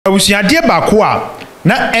Awusiade baako a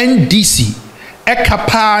na NDC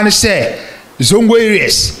ekapa ne say zongo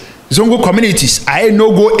areas, zongo communities are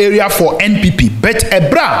no go area for NPP, but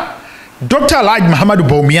ebra Dr. Mahama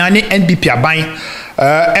Bawumia ne NPP aban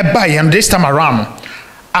eba yan this time around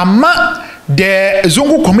ama the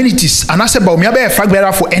zongo communities anase Bawumia be flag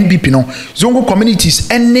bearer for NPP no zongo communities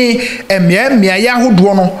ene emia ya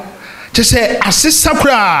hodo no te say asesa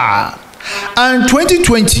kura and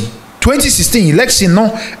 2016 election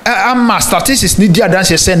no ama statistics ni dia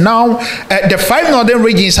dance say now the 5 northern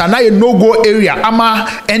regions are now a no-go area ama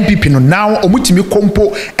NPP no now omutimi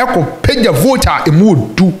kompo eko page voter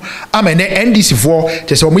emudu ama ne NDC for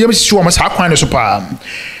te say omuyem sisi o masa kwan so pa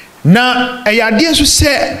na eyade so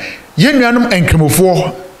say yenuanom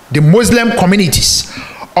enkemofo the Muslim communities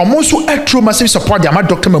almost a massive support ama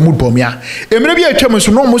Dr. Mahama Bawumia emre bi atwam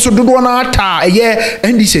so no almost dodo na ata eye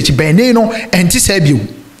NDC bene no enti say biu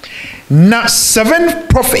na 7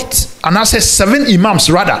 prophets and I say 7 imams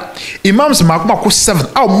rather imams makoko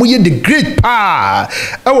 7 ah moye the great pa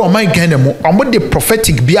e wo man Ghana mu omo the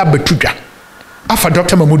prophetic bia betudwa afa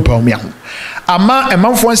Dr. Mahama Bawumia ama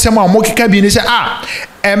emanfo nsem a omo keka bi ni say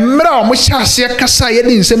emra omo hyase kasa ye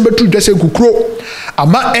de nsem betudwa say kukuro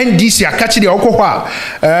ama NDC akachi de okoko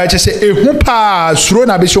a che say ehu pa suro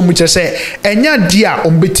na be so mu che say enya dia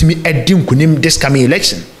omo betimi edi nkunim this coming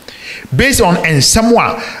election based on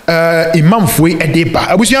ensemwa imam foi edeba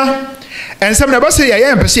abusia ensem na ba say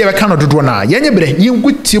ya empese ye be kan dodo na ye nye bre nye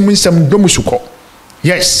nguti mu nsem domusuko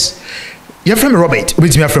yes ye from Robert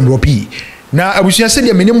obetimi from Robi na abusia say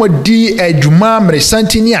de menimo di adwuma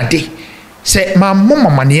mresanti ni ade say ma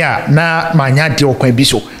momamane a na manya de okwan bi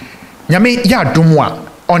so nyame ya domwa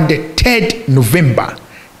on the 3rd November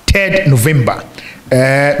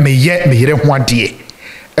me yere ho ade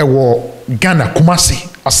ewo Ghana Kumasi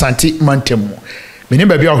Ashanti Mantemu meni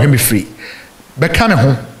ba bia ohwemi free beka me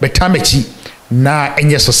ho beta mechi na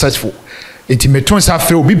enye successful enti meton sa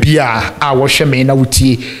fe obi bia a wo hwe me na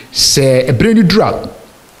wutie se ebreni dura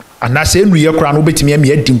ana se enuye kora no betimi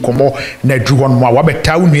ame adi nkomo na adru ho no a wa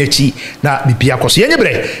beta wo nuachi na bibia koso yenye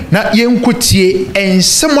bre na yenkotie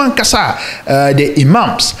ensem ankasa the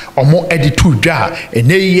imams omo editu dwa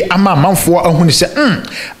eneyi ama manfo ahunu se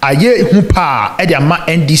aye hu pa edi ama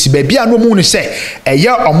NDC ba bia no mu ne se eye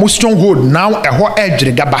omo stronghold now eho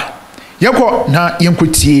edwere gaba yeko na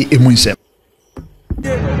yenkotie emunsem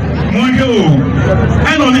Moyo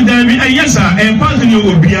eno ni dabi ayesa e pass ni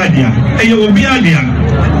obiadia eye obiadia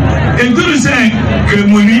Enduru say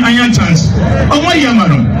kremoni anya chance omo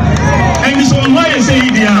yamano and so omo ye say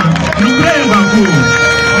dia no pray baako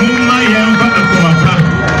mumma yamba akomapa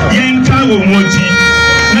yenka wo moti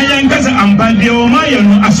na yanka sa ambade omo ye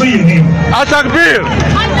no asoyeni atakbir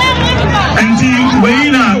anti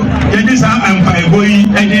weina yedisa ampai boy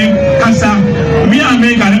ene kasa mi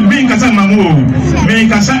ameka mi kasa mamu me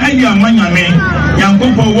kasa adi amanyame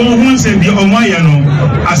yankopo wo hu se bi omo ye no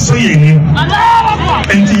asoyeni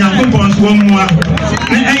enti yankopo so mwa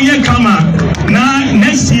na enye kama na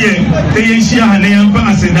next year eyeshia ha na yamba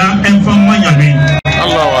aseda emfa manyame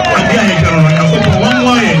Allahu akbar dia ye kama yankopo wo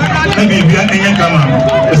mwa ye na bibia enye kama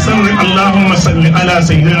salli Allahumma salli ala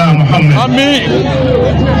sayyidina Muhammad amin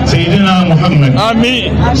sayyidina Muhammad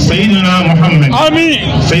amin sayyidina Muhammad amin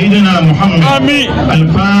sayyidina Muhammad amin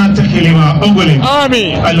al-fatih lima ughliq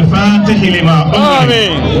amin al-fatih lima ughliq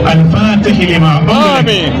amin al-fatih lima ughliq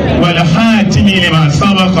amin wal khatim lima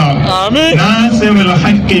sabaqa amin nasir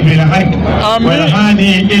al-haqq bil haqq wal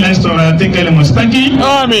hadi ila siratik al-mustaqim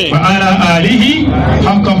amin wa ala alihi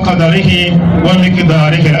haqqa qadarihi wa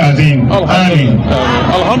miqdarihi al-azim amin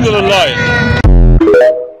alhamdulillah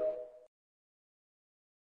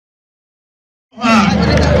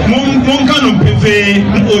mon kanu pefe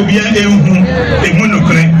obia ehu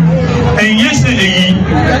nokre and yes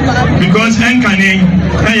because enkane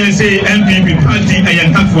can say NPP party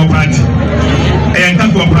and for party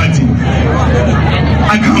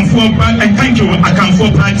I thank you I can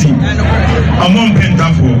for party among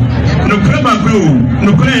pentafo no kreba grow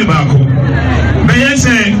no kreba ko but yes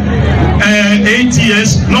 8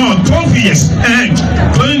 years no 12 years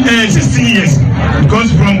 16 years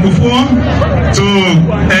because from before to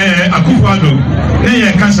Akufo-Addo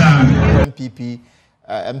NPP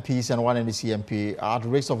MPs and one NDC MP are at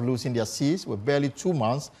risk of losing their seats with barely 2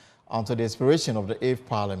 months until the expiration of the 8th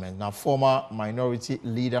Parliament. Now, former minority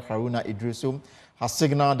leader Haruna Idrisu has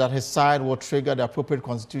signaled that his side will trigger the appropriate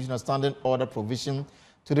constitutional standing order provision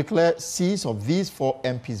to declare seats of these 4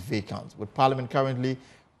 MPs vacant, with Parliament currently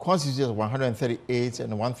constituted as 138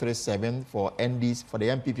 and 137 for NDC, for the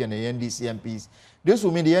MPP and the NDC MPs. This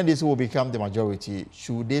will mean the NDC will become the majority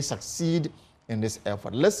should they succeed in this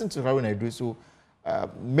effort. Listen to Haruna Idrisu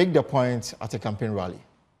make the point at a campaign rally.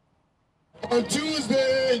 On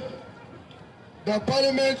Tuesday, the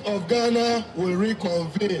Parliament of Ghana will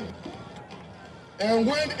reconvene. And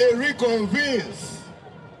when it reconvenes,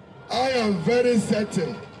 I am very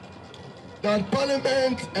certain that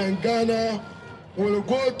Parliament and Ghana will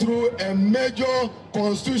go through a major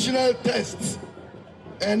constitutional test.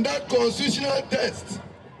 And that constitutional test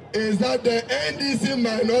is that the NDC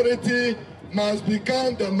minority must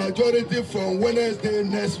become the majority from Wednesday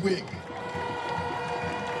next week.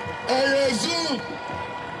 I assume,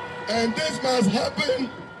 and this must happen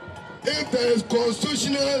if there is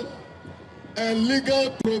constitutional and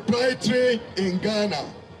legal propriety in Ghana.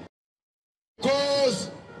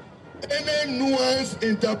 Because any nuanced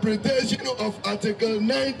interpretation of Article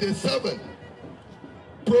 97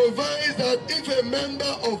 provides that if a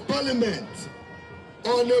member of Parliament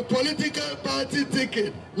on a political party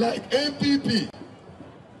ticket like NPP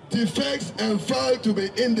defects and fails to be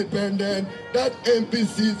independent, that MP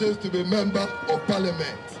ceases to be member of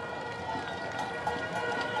Parliament.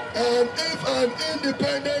 And if an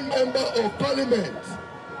independent member of Parliament,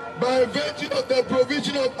 by virtue of the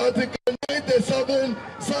provision of Article 97,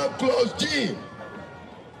 subclause G,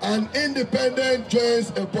 an independent joins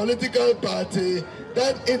a political party,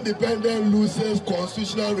 that independent loses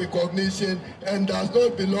constitutional recognition and does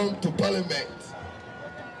not belong to Parliament.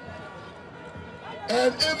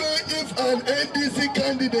 And even if an NDC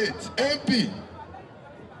candidate, MP,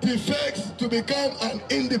 defects to become an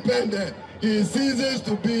independent, he ceases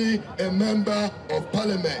to be a member of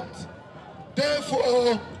Parliament.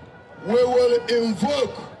 Therefore, we will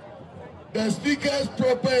invoke the Speaker's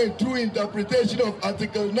proper and true interpretation of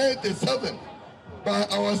Article 97 by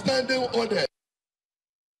our standing order.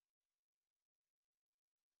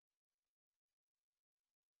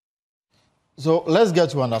 So let's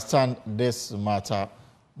get to understand this matter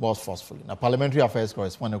more forcefully. Now, Parliamentary Affairs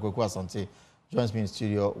correspondent Kweku Asante joins me in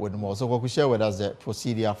studio with more. So Kweku, share with us the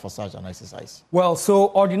procedure for such an exercise. Well, so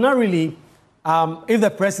ordinarily, if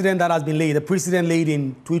the precedent that has been laid, the precedent laid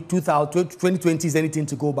in 2020 is anything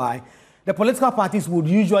to go by, the political parties would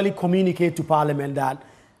usually communicate to Parliament that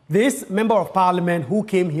this member of Parliament who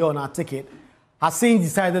came here on our ticket has since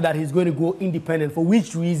decided that he's going to go independent, for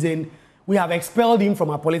which reason we have expelled him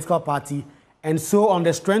from our political party, and so on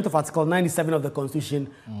the strength of Article 97 of the Constitution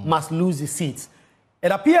must lose his seats.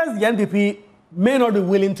 It appears the NPP may not be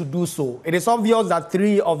willing to do so. It is obvious that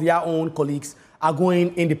 3 of their own colleagues are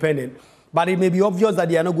going independent, but it may be obvious that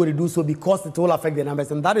they are not going to do so because it will affect their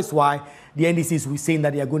numbers, and that is why the NDC is saying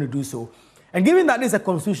that they are going to do so. And given that it's a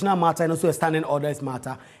constitutional matter and also a standing orders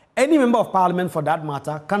matter, any member of Parliament for that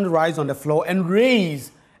matter can rise on the floor and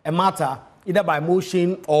raise a matter either by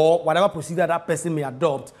motion or whatever procedure that person may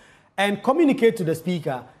adopt, and communicate to the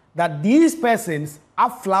Speaker that these persons are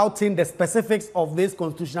flouting the specifics of this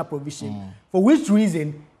constitutional provision, for which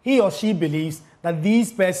reason he or she believes that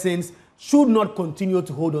these persons should not continue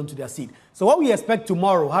to hold on to their seat. So what we expect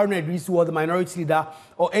tomorrow, Haruna Idrisu or the minority leader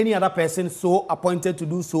or any other person so appointed to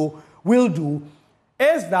do so will do,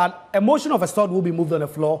 is that a motion of a sort will be moved on the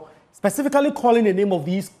floor, specifically calling the name of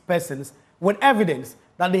these persons with evidence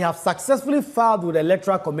that they have successfully filed with the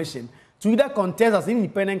Electoral Commission to either contest as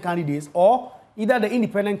independent candidates or either the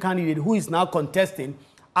independent candidate who is now contesting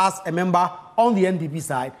as a member on the NPP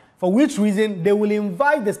side, for which reason they will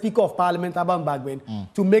invite the Speaker of Parliament, Aban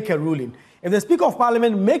Bagben, to make a ruling. If the Speaker of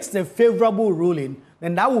Parliament makes a favorable ruling,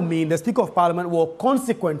 then that will mean the Speaker of Parliament will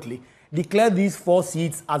consequently declare these 4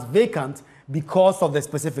 seats as vacant because of the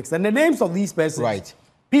specifics. And the names of these persons, right.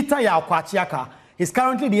 Peter Yaokwachiaka is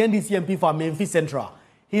currently the NDC MP for Memphis Central.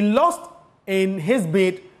 He lost in his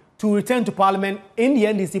bid to return to Parliament in the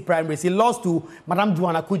NDC primaries. He lost to Madam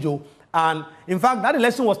Joanna Kujo. And in fact, that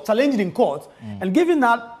election was challenged in court. And given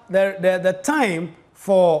that the time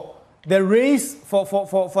for the race for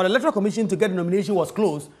the Electoral Commission to get the nomination was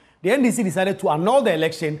closed, the NDC decided to annul the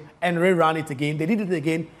election and rerun it again. They did it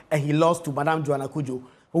again, and he lost to Madam Joanna Kujo,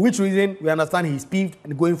 for which reason we understand he's peeved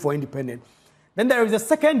and going for independent. Then there is a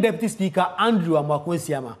second Deputy Speaker, Andrew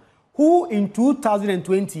Amakwensiama, who in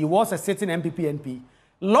 2020 was a sitting NPP MP,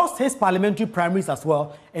 lost his parliamentary primaries as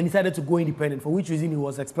well, and decided to go independent, for which reason he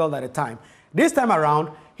was expelled at the time. This time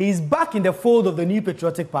around, he's back in the fold of the New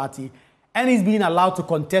Patriotic Party, and he's being allowed to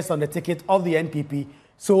contest on the ticket of the NPP.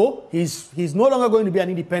 So he's no longer going to be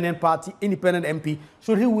an independent MP,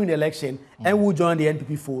 should he win the election, and will join the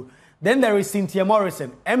NPP fold. Then there is Cynthia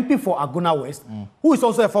Morrison, MP for Aguna West, who is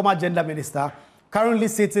also a former gender minister, currently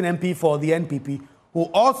sitting MP for the NPP, who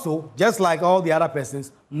also, just like all the other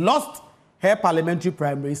persons, lost her parliamentary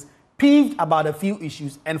primaries, peeved about a few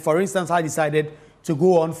issues, and for instance, I decided to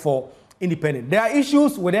go on for independent. There are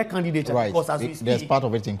issues with their candidature. Right. Because as we speak, there's part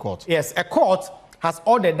of it in court. Yes, a court has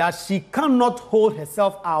ordered that she cannot hold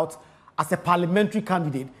herself out as a parliamentary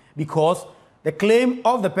candidate because the claim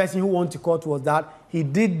of the person who went to court was that she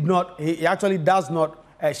does not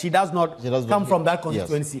come from that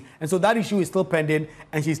constituency. Yes. And so that issue is still pending,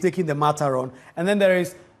 and she's taking the matter on. And then there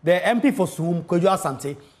is the MP for Sum,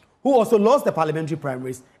 Ashanti, who also lost the parliamentary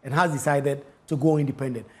primaries and has decided to go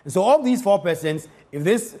independent. And so of these 4 persons, if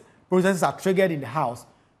these processes are triggered in the House,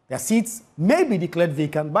 their seats may be declared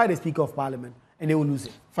vacant by the Speaker of Parliament, and they will lose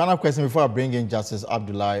it. Final question before I bring in Justice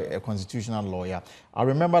Abdullahi, a constitutional lawyer. I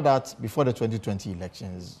remember that before the 2020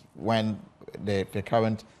 elections, when the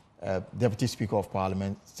current Deputy Speaker of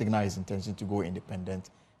Parliament signaled his intention to go independent,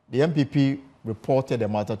 the NPP reported the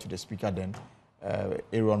matter to the Speaker then,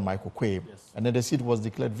 Aaron Michael Quabe, yes. And then the seat was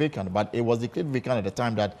declared vacant. But it was declared vacant at the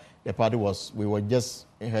time that the party we were just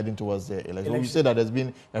heading towards the election. You said that there's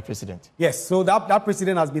been a precedent. Yes, so that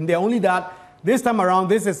precedent has been there. Only that this time around,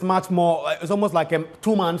 this is much more, it's almost like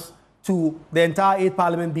 2 months to the entire 8th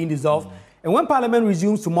Parliament being dissolved. And when Parliament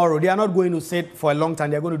resumes tomorrow, they are not going to sit for a long time.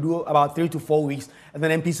 They're going to do about 3 to 4 weeks, and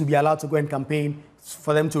then MPs will be allowed to go and campaign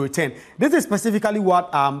for them to return. This is specifically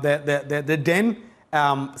what the then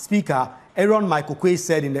Speaker, Aaron Michael Quabe,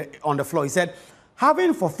 said on the floor. He said,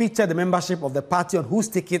 having forfeited the membership of the party on whose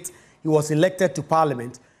ticket he was elected to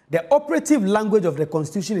Parliament, the operative language of the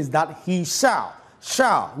Constitution is that he shall,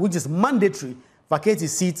 which is mandatory, vacate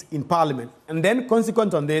his seat in Parliament. And then,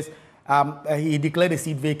 consequent on this, he declared a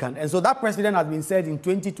seat vacant. And so that precedent has been set in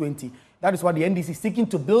 2020. That is what the NDC is seeking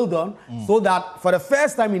to build on, so that for the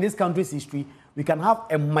first time in this country's history, we can have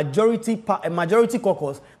a majority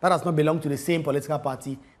caucus that does not belong to the same political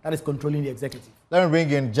party that is controlling the executive. Let me bring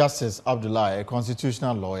in Justice Abdullahi, a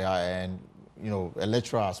constitutional lawyer and a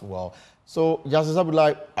lecturer as well. So, Justice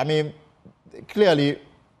Abdullahi, I mean, clearly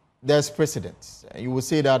there's precedent. You will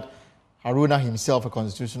say that Haruna himself, a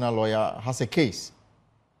constitutional lawyer, has a case.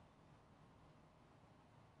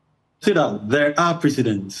 Say that there are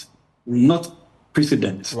precedents, not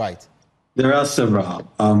precedents. Right. There are several.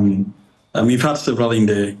 We've had several in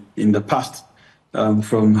the past,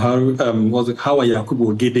 from Hawa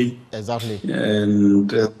Yakubu Ogede, exactly,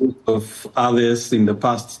 and of others in the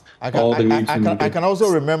past. I can also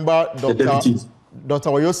remember Dr.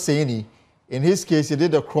 Oyo Seni. In his case, he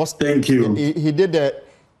did the cross. Thank you. He did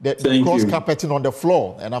the cross carpeting on the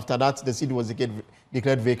floor, and after that, the seat was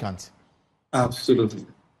declared vacant. Absolutely.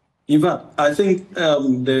 In fact, I think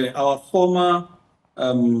our former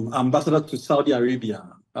ambassador to Saudi Arabia,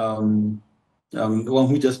 the one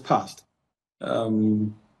who just passed,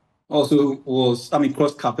 also was,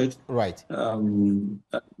 cross carpet. Right.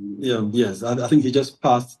 Yes, I think he just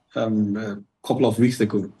passed a couple of weeks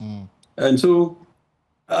ago. And so,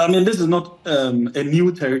 this is not a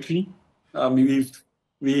new territory.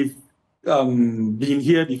 We've been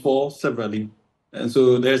here before severally, and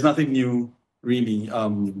so there's nothing new really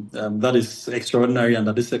that is extraordinary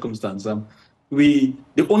under this circumstance. The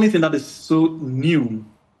only thing that is so new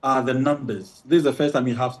are the numbers. This is the first time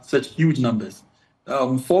we have such huge numbers.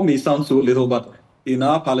 4 may sound so little, but in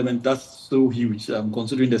our parliament, that's so huge,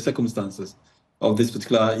 considering the circumstances of this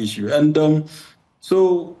particular issue. And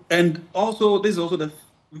also, this is also the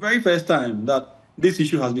very first time that this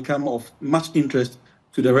issue has become of much interest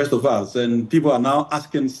to the rest of us. And people are now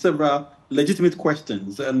asking several legitimate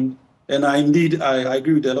questions. And I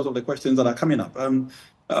agree with a lot of the questions that are coming up.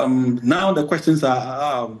 Now the questions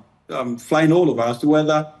are flying all over as to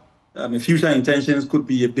whether future intentions could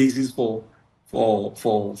be a basis for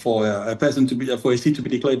a person for a seat to be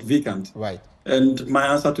declared vacant. Right. And my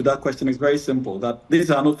answer to that question is very simple: that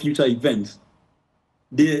these are not future events.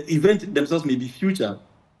 The events themselves may be future,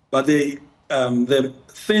 but the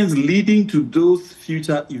things leading to those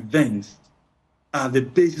future events are the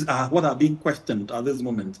basis, are what are being questioned at this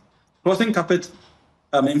moment. Crossing carpet,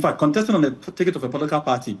 in fact, contesting on the ticket of a political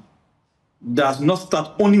party does not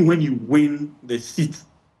start only when you win the seat.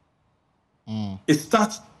 It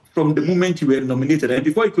starts from the moment you were nominated. And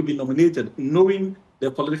before you could be nominated, knowing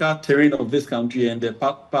the political terrain of this country and the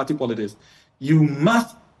party politics, you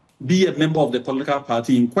must be a member of the political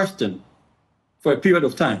party in question for a period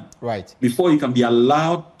of time, right, before you can be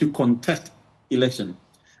allowed to contest election.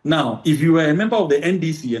 Now, if you were a member of the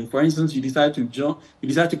NDC and, for instance, you decide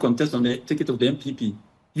to contest on the ticket of the NPP,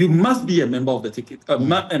 you must be a member of the ticket, a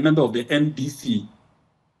member of the NDC,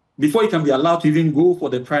 before you can be allowed to even go for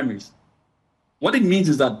the primaries. What it means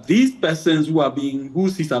is that these persons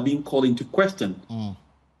whose seats are being called into question,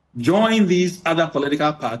 join these other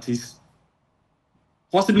political parties,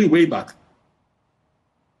 possibly way back.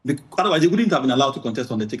 Otherwise, they wouldn't have been allowed to contest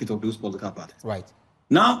on the ticket of those political parties. Right.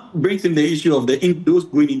 Now brings in the issue of those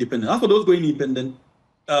going independent. As for those going independent,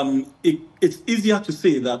 it's easier to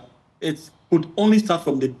say that it could only start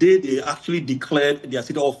from the day they actually declared their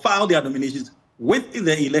seat or filed their nominations with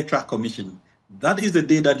the Electoral Commission. That is the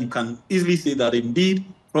day that you can easily say that indeed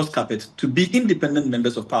cross carpet to be independent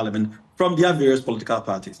members of parliament from their various political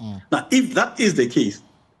parties. Now, if that is the case,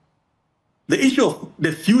 the issue of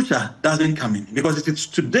the future doesn't come in because it's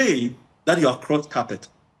today that you are cross carpet.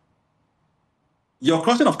 Your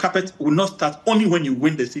crossing of carpet will not start only when you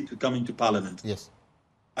win the seat to come into parliament. Yes.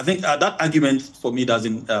 I think that argument for me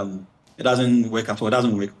doesn't work at all. It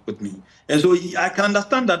doesn't work with me. And so I can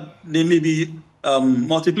understand that there may be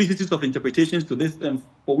multiplicities of interpretations to this, and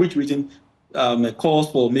for which reason a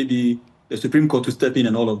cause for maybe the Supreme Court to step in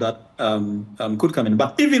and all of that could come in.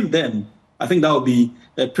 But even then, I think that would be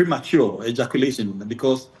a premature ejaculation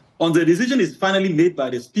because on the decision is finally made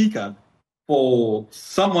by the Speaker for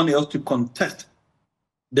someone else to contest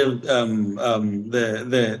that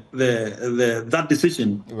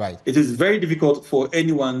decision. Right. It is very difficult for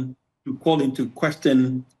anyone to call into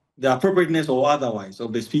question the appropriateness or otherwise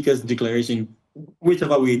of the Speaker's declaration,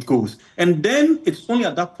 whichever way it goes. And then it's only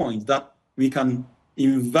at that point that we can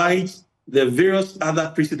invite the various other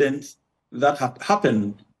precedents that have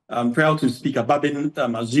happened prior to Speaker Babin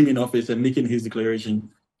assuming office and making his declaration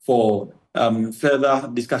for further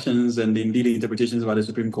discussions and indeed interpretations by the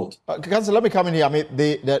Supreme Court. Council, let me come in here. I mean,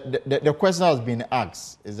 the question has been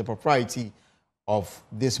asked is the propriety of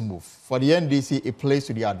this move. For the NDC, it plays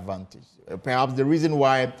to their advantage. Perhaps the reason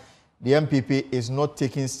why the NPP is not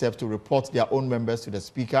taking steps to report their own members to the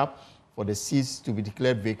Speaker for the seats to be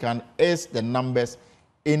declared vacant is the numbers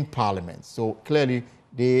in Parliament. So clearly,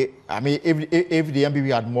 if the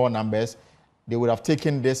NPP had more numbers, they would have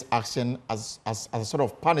taken this action as a sort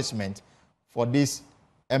of punishment for these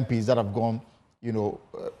MPs that have gone,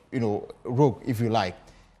 rogue, if you like.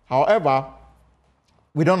 However,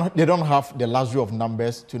 they don't have the luxury of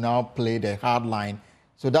numbers to now play the hard line.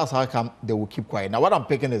 So that's how come they will keep quiet. Now, what I'm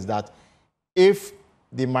picking is that if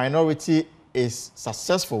the minority is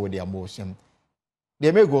successful with their motion,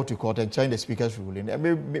 they may go to court and change the Speaker's ruling. And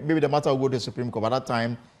maybe the matter will go to the Supreme Court. By that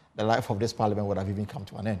time, the life of this Parliament would have even come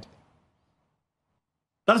to an end.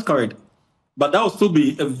 That's correct. But that will still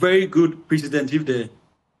be a very good precedent if the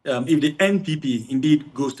NPP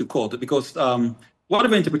indeed goes to court, because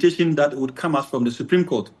whatever interpretation that would come out from the Supreme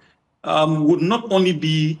Court would not only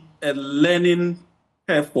be a learning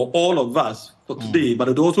curve for all of us for today, but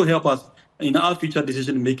it would also help us in our future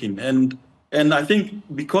decision making. And I think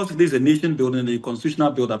because this is a nation building, a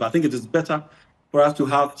constitutional build-up, I think it is better for us to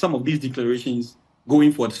have some of these declarations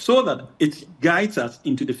going forward so that it guides us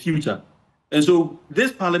into the future. And so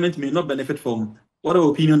this Parliament may not benefit from whatever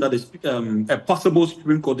opinion that is, a possible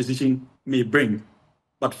Supreme Court decision may bring,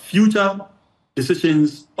 but future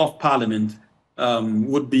decisions of Parliament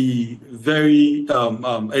would be very,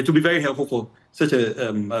 it would be very helpful for such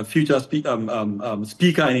a future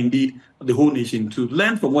Speaker and indeed the whole nation to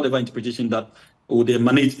learn from whatever interpretation that would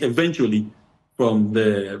emanate eventually from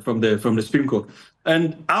the Supreme Court.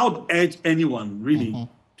 And I would urge anyone really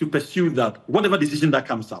to pursue that, whatever decision that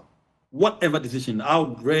comes up. Whatever decision, I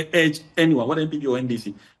would urge anyone, whether NPP or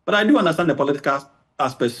NDC. But I do understand the political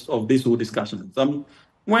aspects of this whole discussion.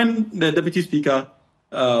 When the Deputy Speaker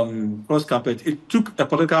crossed carpet, it took a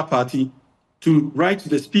political party to write to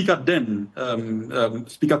the Speaker then,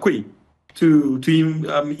 Speaker Quay, to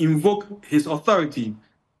invoke his authority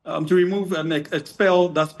to remove and expel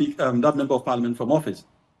that member of Parliament from office.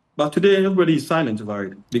 But today, everybody is silent about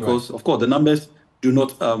it because, of course, the numbers do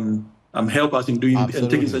not help us in doing and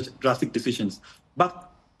taking such drastic decisions.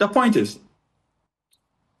 But the point is,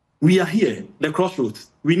 we are here, the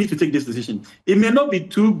crossroads. We need to take this decision. It may not be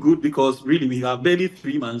too good because really we have barely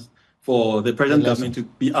 3 months for the present government to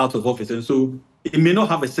be out of office, and so it may not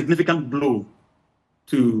have a significant blow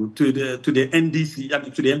to the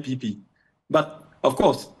NDC, to the NPP. But of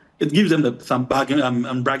course, it gives them some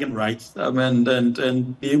bragging rights, and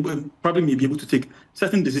they probably may be able to take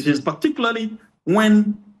certain decisions, particularly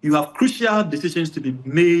when you have crucial decisions to be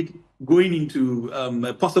made going into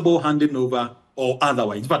a possible handing over or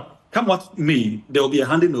otherwise. But come what may, there will be a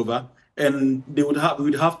handing over, and we would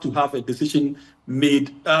have to have a decision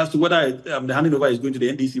made as to whether the handing over is going to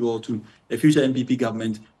the NDC or to a future NPP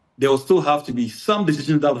government. There will still have to be some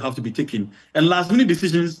decisions that will have to be taken. And last-minute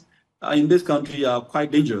decisions in this country are quite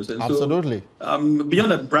dangerous. And absolutely. So,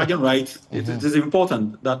 beyond the bragging rights, it is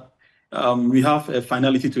important that we have a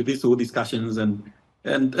finality to these whole discussions. And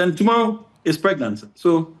tomorrow is pregnant.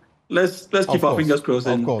 So let's keep our fingers crossed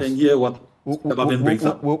and hear what Babin brings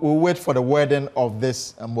up. We'll wait for the wording of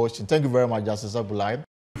this motion. Thank you very much, Justice Abulai.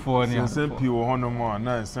 for any SMP or Honoma,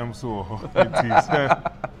 now some so it is.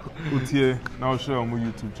 Utie now show on my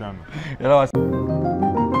YouTube channel.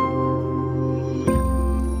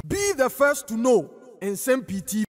 Be the first to know in SMP TV.